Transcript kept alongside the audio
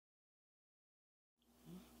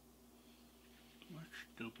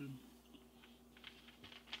Stupid.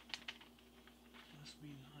 Must be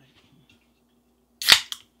nice.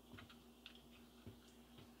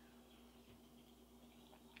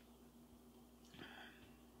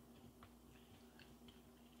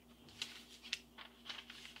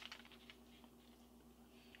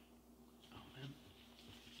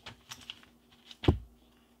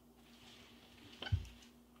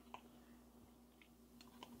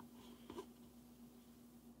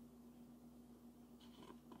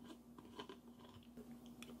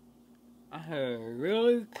 I had a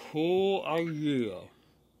really cool idea.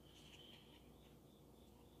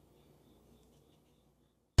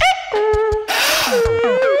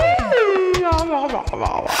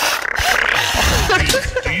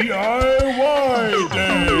 DIY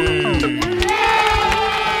Day!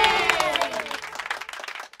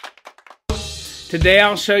 Today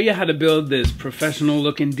I'll show you how to build this professional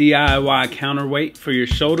looking DIY counterweight for your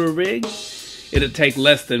shoulder rig. It'll take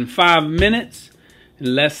less than 5 minutes.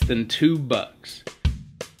 Less than $2.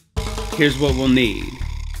 Here's what we'll need.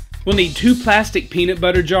 We'll need 2 plastic peanut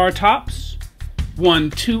butter jar tops, 1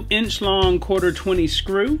 2-inch long 1/4-20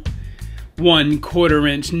 screw, 1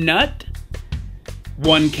 1/4-inch nut,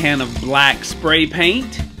 1 can of black spray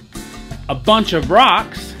paint, a bunch of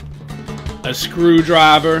rocks, a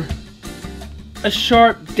screwdriver, a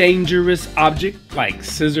sharp, dangerous object like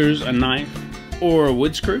scissors, a knife, or a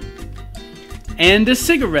wood screw, and a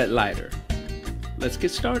cigarette lighter. Let's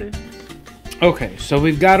get started. Okay, so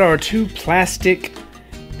we've got our 2 plastic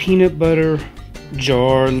peanut butter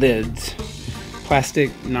jar lids.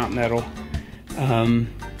 Plastic, not metal. And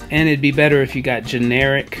it'd be better if you got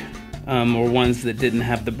generic or ones that didn't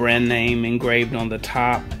have the brand name engraved on the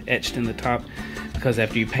top, etched in the top, because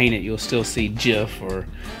after you paint it, you'll still see Jif or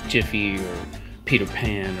Jiffy or Peter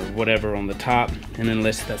Pan or whatever on the top. And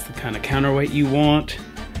unless that's the kind of counterweight you want,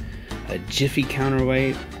 a Jiffy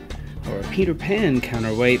counterweight, or a Peter Pan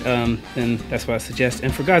counterweight, then that's what I suggest.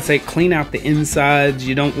 And for God's sake, clean out the insides.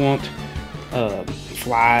 You don't want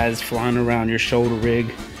flies flying around your shoulder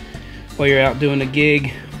rig while you're out doing a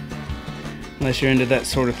gig, unless you're into that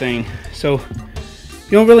sort of thing. So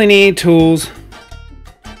you don't really need tools.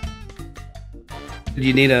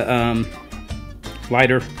 You need a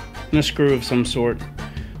lighter and a screw of some sort,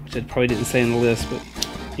 which I probably didn't say in the list, but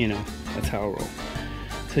you know, that's how I roll.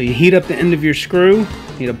 So you heat up the end of your screw.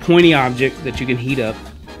 You need a pointy object that you can heat up,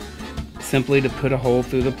 simply to put a hole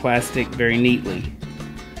through the plastic very neatly.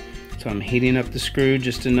 So I'm heating up the screw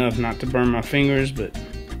just enough not to burn my fingers, but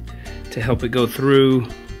to help it go through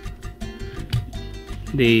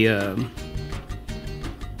the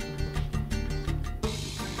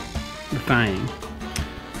thing,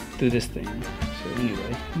 through this thing. So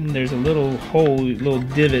anyway, there's a little hole, little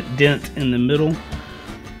divot, dent in the middle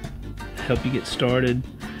to help you get started.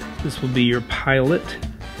 This will be your pilot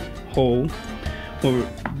hole. Well,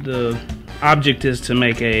 the object is to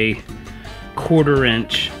make a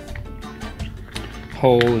 1/4-inch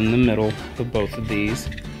hole in the middle of both of these.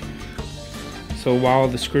 So while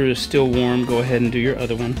the screw is still warm, go ahead and do your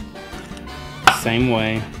other one. Same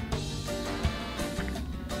way.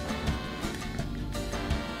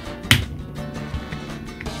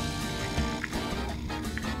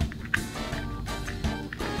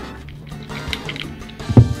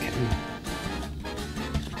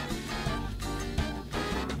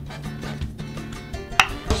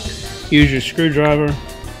 Use your screwdriver,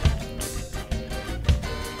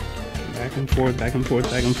 back and forth, back and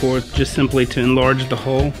forth, back and forth, just simply to enlarge the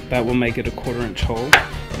hole. That will make it a 1/4-inch hole,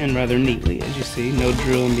 and rather neatly, as you see. No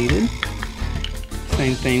drill needed.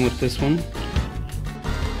 Same thing with this one.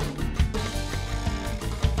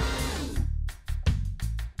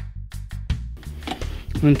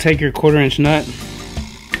 Then take your 1/4-inch nut,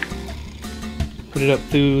 put it up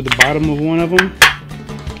through the bottom of one of them,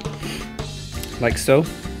 like so.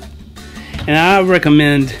 And I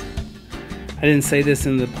recommend, I didn't say this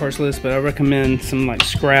in the parts list, but I recommend some like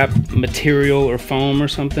scrap material or foam or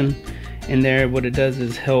something in there. What it does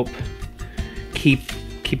is help keep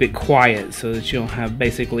it quiet so that you don't have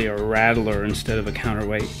basically a rattler instead of a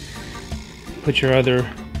counterweight. Put your other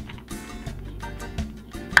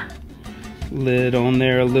lid on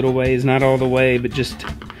there a little ways, not all the way, but just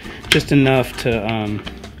enough to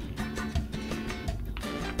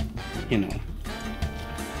you know.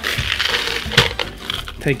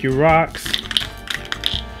 Take your rocks,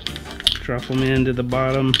 drop them into the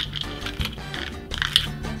bottom.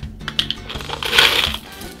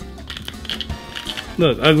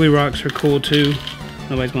 Look, ugly rocks are cool too.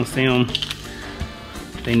 Nobody's gonna see them.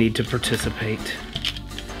 They need to participate.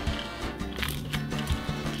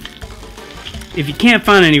 If you can't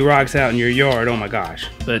find any rocks out in your yard, oh my gosh,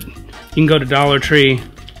 but You can go to Dollar Tree.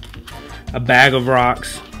 A bag of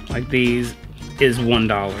rocks like these is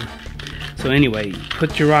 $1. So anyway,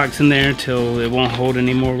 put your rocks in there till it won't hold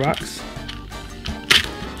any more rocks.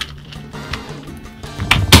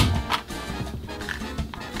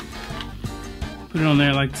 Put it on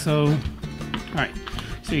there like so. Alright,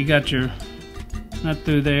 so you got your nut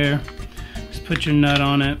through there. Just put your nut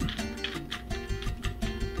on it.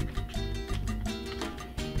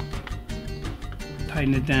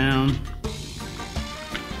 Tighten it down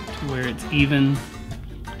to where it's even,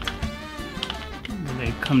 where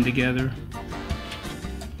they come together.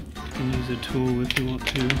 You can use a tool if you want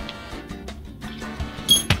to.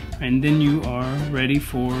 And then you are ready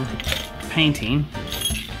for painting.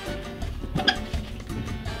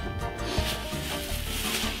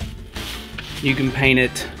 You can paint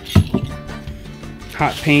it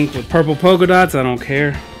hot pink with purple polka dots. I don't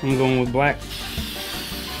care. I'm going with black.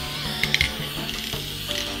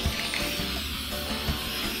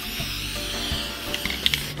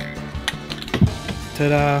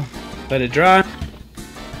 Ta-da! Let it dry.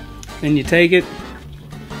 Then you take it,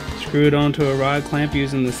 screw it onto a rod clamp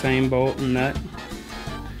using the same bolt and nut.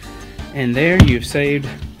 And there you've saved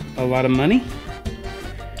a lot of money.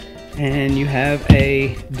 And you have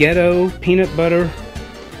a ghetto peanut butter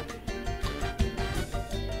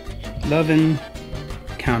loving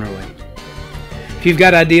counterweight. If you've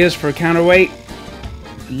got ideas for counterweight,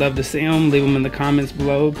 I'd love to see them. Leave them in the comments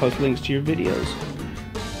below. Post links to your videos.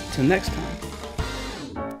 Till next time.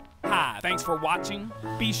 Hi, thanks for watching.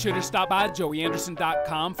 Be sure to stop by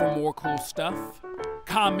joeyanderson.com for more cool stuff.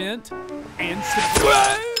 Comment and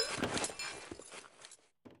subscribe.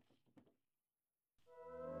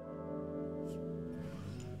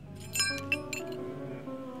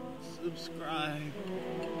 Subscribe.